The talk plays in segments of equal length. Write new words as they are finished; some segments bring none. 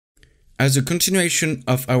As a continuation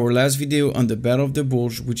of our last video on the Battle of the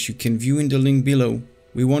Bulge, which you can view in the link below,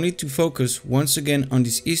 we wanted to focus once again on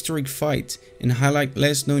this historic fight and highlight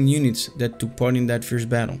less known units that took part in that fierce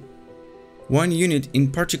battle. One unit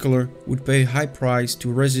in particular would pay a high price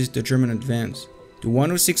to resist the German advance. The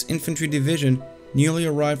 106 Infantry Division, newly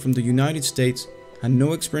arrived from the United States, had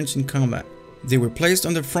no experience in combat. They were placed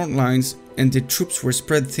on the front lines and the troops were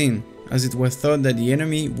spread thin, as it was thought that the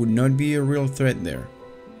enemy would not be a real threat there.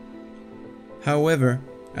 However,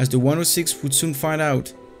 as the 106 would soon find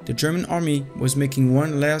out, the German army was making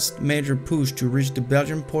one last major push to reach the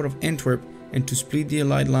Belgian port of Antwerp and to split the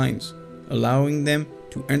Allied lines, allowing them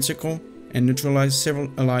to encircle and neutralize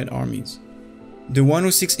several Allied armies. The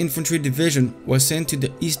 106 Infantry Division was sent to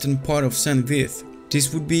the eastern part of Saint-Vith.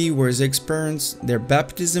 This would be where they experienced their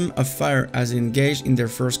baptism of fire as they engaged in their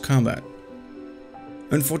first combat.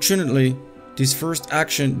 Unfortunately, this first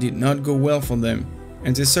action did not go well for them,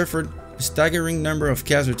 and they suffered a staggering number of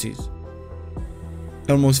casualties.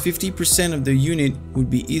 Almost 50% of the unit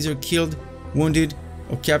would be either killed, wounded,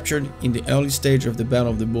 or captured in the early stage of the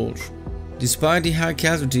Battle of the Bulge. Despite the high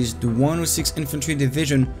casualties, the 106 Infantry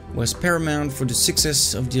Division was paramount for the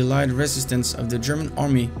success of the Allied resistance of the German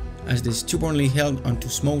army, as they stubbornly held onto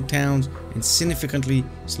small towns and significantly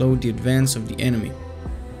slowed the advance of the enemy.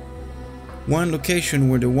 One location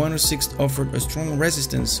where the 106 offered a strong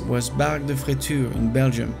resistance was Barraque de Fraiture in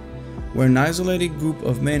Belgium, where an isolated group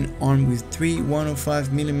of men armed with three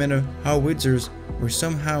 105mm howitzers were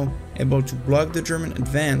somehow able to block the German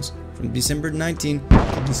advance from December 19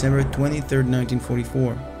 to December 23,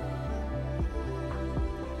 1944.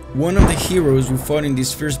 One of the heroes who fought in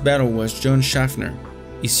this fierce battle was John Schaffner.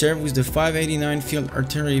 He served with the 589 Field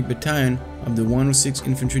Artillery Battalion of the 106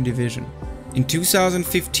 Infantry Division. In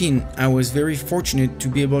 2015, I was very fortunate to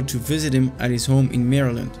be able to visit him at his home in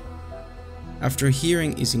Maryland. After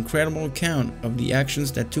hearing his incredible account of the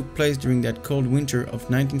actions that took place during that cold winter of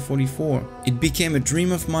 1944, it became a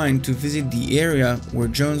dream of mine to visit the area where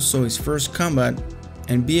John saw his first combat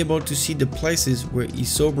and be able to see the places where he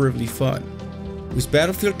so bravely fought. With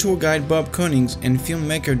battlefield tour guide Bob Konings and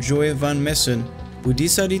filmmaker Joey Van Messen, we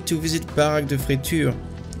decided to visit Barraque de Fraiture,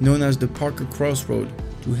 known as the Parker Crossroad,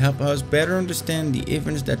 to help us better understand the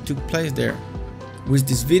events that took place there. With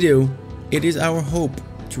this video, it is our hope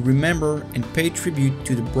to remember and pay tribute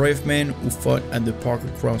to the brave men who fought at the Parker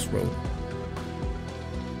Crossroad.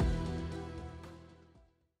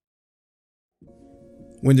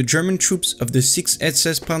 When the German troops of the 6th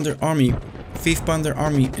SS Panzer Army, 5th Panzer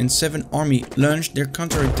Army and 7th Army launched their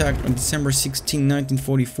counterattack on December 16,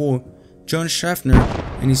 1944, John Schaffner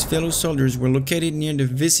and his fellow soldiers were located near the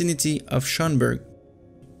vicinity of Schönberg.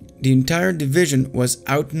 The entire division was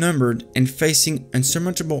outnumbered and facing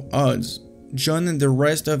insurmountable odds. John and the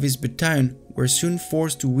rest of his battalion were soon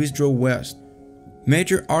forced to withdraw west.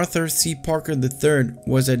 Major Arthur C. Parker III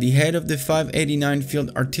was at the head of the 589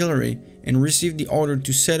 Field Artillery and received the order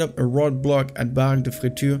to set up a roadblock at Barraque de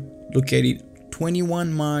Fraiture, located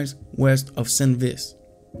 21 miles west of Saint-Vith.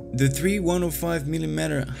 The three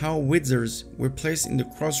 105mm howitzers were placed in the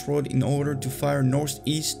crossroad in order to fire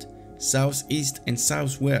northeast, southeast and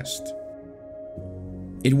southwest.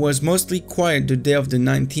 It was mostly quiet the day of the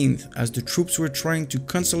 19th as the troops were trying to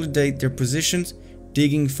consolidate their positions,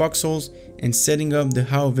 digging foxholes and setting up the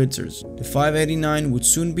howitzers. The 589 would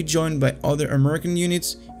soon be joined by other American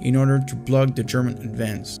units in order to block the German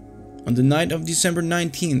advance. On the night of December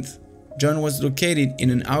 19th, John was located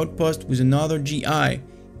in an outpost with another GI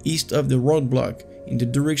east of the roadblock in the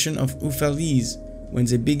direction of Uffalise when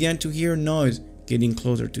they began to hear a noise getting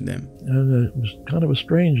closer to them. And it was kind of a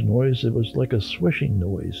strange noise. It was like a swishing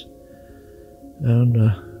noise. And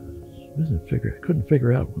I couldn't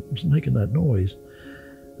figure out what was making that noise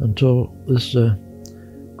until this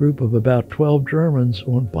group of about 12 Germans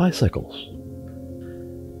on bicycles.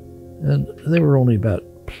 And they were only about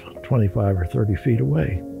 25 or 30 feet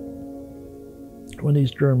away. When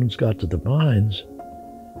these Germans got to the mines,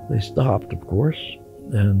 they stopped, of course,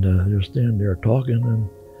 and they were standing there talking, and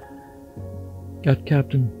got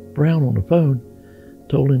Captain Brown on the phone,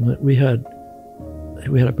 told him that we had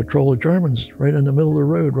a patrol of Germans right in the middle of the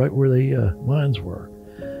road, right where the mines were.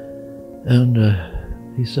 And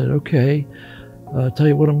he said, okay, I'll tell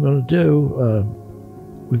you what I'm going to do.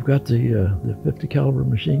 We've got the 50 caliber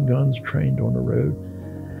machine guns trained on the road,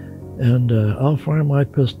 and I'll fire my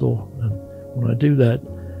pistol, and when I do that,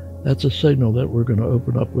 that's a signal that we're going to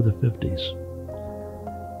open up with the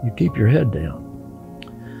 50s. You keep your head down.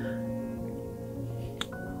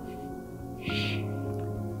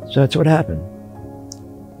 So that's what happened.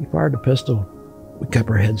 He fired the pistol. We kept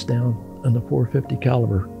our heads down, and the 450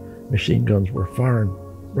 caliber machine guns were firing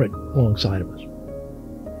right alongside of us,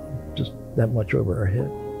 just that much over our head.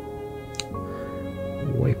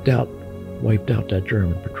 We wiped out that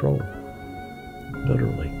German patrol,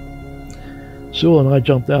 literally. Sewell and I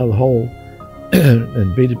jumped out of the hole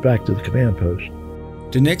and beat it back to the command post.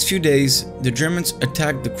 The next few days, the Germans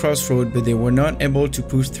attacked the crossroad, but they were not able to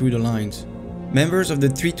push through the lines. Members of the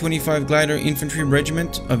 325 Glider Infantry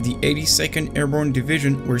Regiment of the 82nd Airborne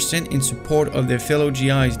Division were sent in support of their fellow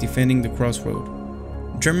GIs defending the crossroad.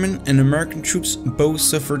 German and American troops both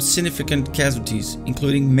suffered significant casualties,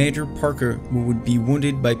 including Major Parker, who would be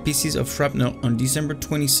wounded by pieces of shrapnel on December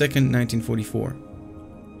 22, 1944.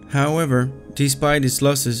 However, despite its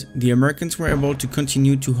losses, the Americans were able to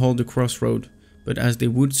continue to hold the crossroad, but as they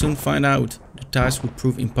would soon find out, the task would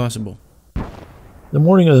prove impossible. The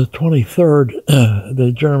morning of the 23rd,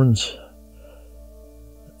 the Germans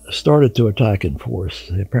started to attack in force.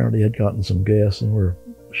 They apparently had gotten some gas and were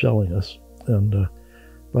shelling us. And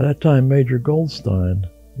by that time, Major Goldstein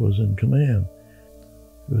was in command.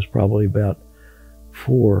 It was probably about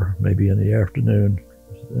 4, maybe in the afternoon.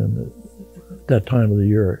 And at that time of the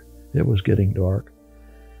year, it was getting dark.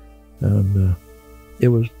 And it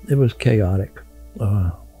was chaotic.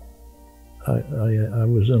 I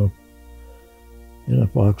was in a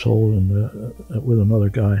foxhole and with another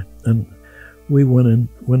guy, and we went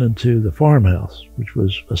into the farmhouse, which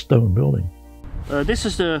was a stone building. This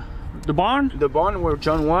is the barn. The barn where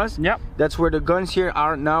John was. Yep. That's where the guns here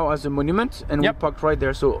are now as a monument, and yep. we parked right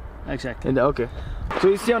there. So exactly. Okay. So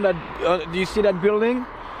you see on that, do you see that building?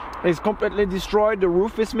 It's completely destroyed. The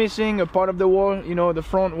roof is missing. A part of the wall, you know, the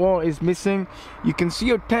front wall is missing. You can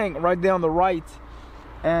see a tank right there on the right,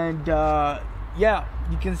 and yeah,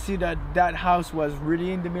 you can see that that house was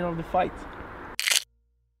really in the middle of the fight.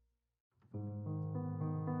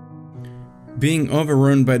 Being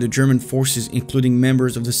overrun by the German forces, including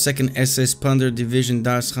members of the 2nd SS Panzer Division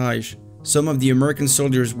Das Reich, some of the American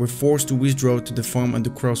soldiers were forced to withdraw to the farm at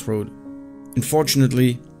the crossroad.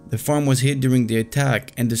 Unfortunately, the farm was hit during the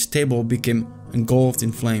attack and the stable became engulfed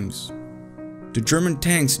in flames. The German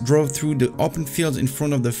tanks drove through the open fields in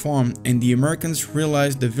front of the farm, and the Americans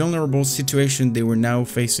realized the vulnerable situation they were now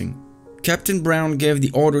facing. Captain Brown gave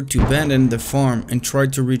the order to abandon the farm and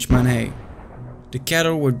tried to reach Mannheim. The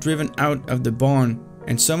cattle were driven out of the barn,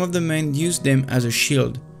 and some of the men used them as a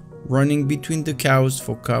shield, running between the cows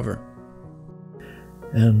for cover.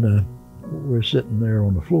 And we're sitting there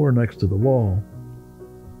on the floor next to the wall,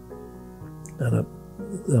 and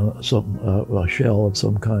a shell of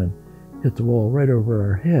some kind hit the wall right over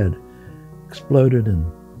our head, exploded, and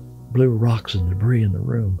blew rocks and debris in the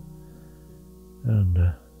room.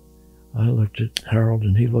 And I looked at Harold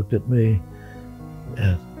and he looked at me,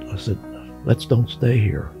 and I said, "Let's don't stay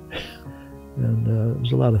here." And there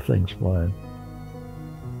was a lot of things flying.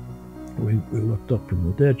 We looked up from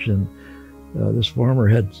the ditch, and this farmer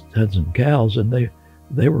had some cows, and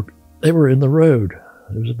they were in the road.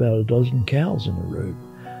 There was about a dozen cows in the road.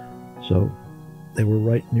 So they were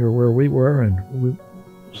right near where we were, and we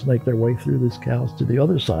snaked our way through these cows to the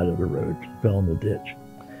other side of the road, fell in the ditch.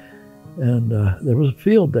 And there was a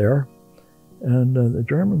field there, and the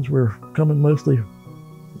Germans were coming mostly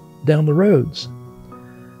down the roads.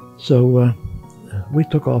 So we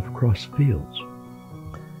took off across the fields.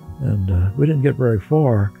 And we didn't get very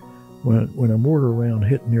far when a mortar round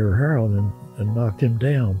hit near Harold and knocked him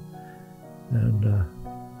down. And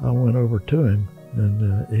I went over to him,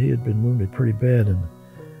 and he had been wounded pretty bad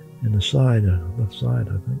in the side, left side,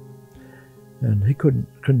 I think. And he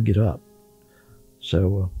couldn't get up.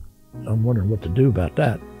 So I'm wondering what to do about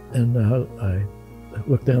that. And I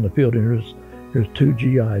looked down the field, and here's 2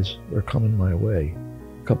 GIs are coming my way,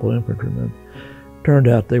 a couple of infantrymen. Turned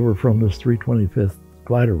out they were from this 325th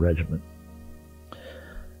Glider Regiment.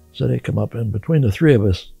 So they come up, and between the 3 of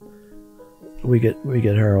us, we get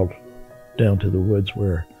Harold down to the woods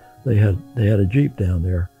where they had a Jeep down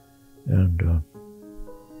there, and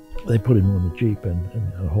they put him on the Jeep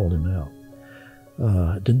and hauled him out.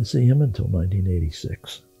 Didn't see him until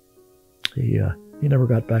 1986. He never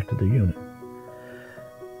got back to the unit.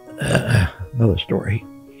 Another story.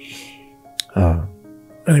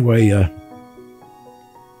 Anyway,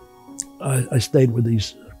 I stayed with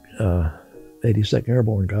these 82nd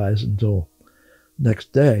Airborne guys until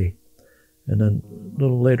next day, and then a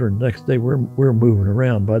little later the next day we're moving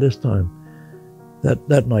around. By this time,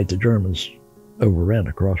 that night the Germans overran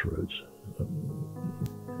the crossroads.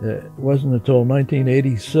 It wasn't until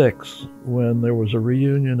 1986 when there was a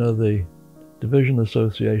reunion of the Division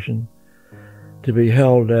Association to be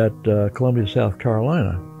held at Columbia, South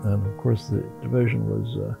Carolina. And of course the division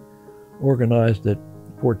was organized at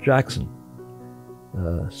Fort Jackson.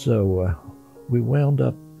 So we wound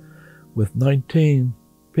up with 19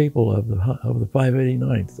 people of the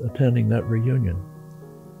 589th attending that reunion.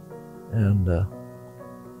 And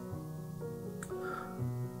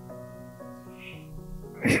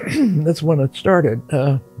that's when it started.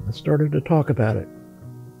 I started to talk about it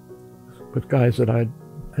with guys that I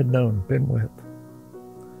had known, been with.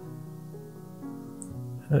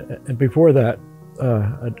 And before that,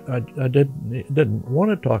 I didn't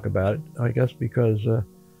want to talk about it, I guess because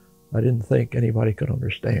I didn't think anybody could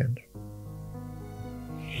understand.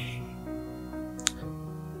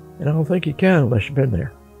 And I don't think you can unless you've been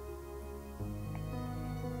there.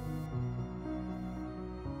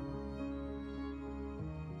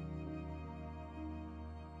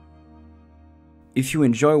 If you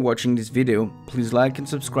enjoy watching this video, please like and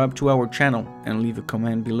subscribe to our channel and leave a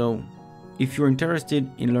comment below. If you're interested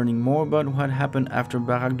in learning more about what happened after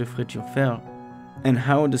Barraque de Fraiture fell, and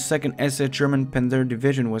how the 2nd SS German Panzer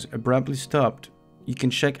Division was abruptly stopped, you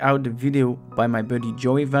can check out the video by my buddy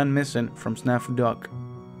Joey Van Missen from Snafu Doc.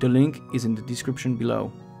 The link is in the description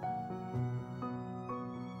below.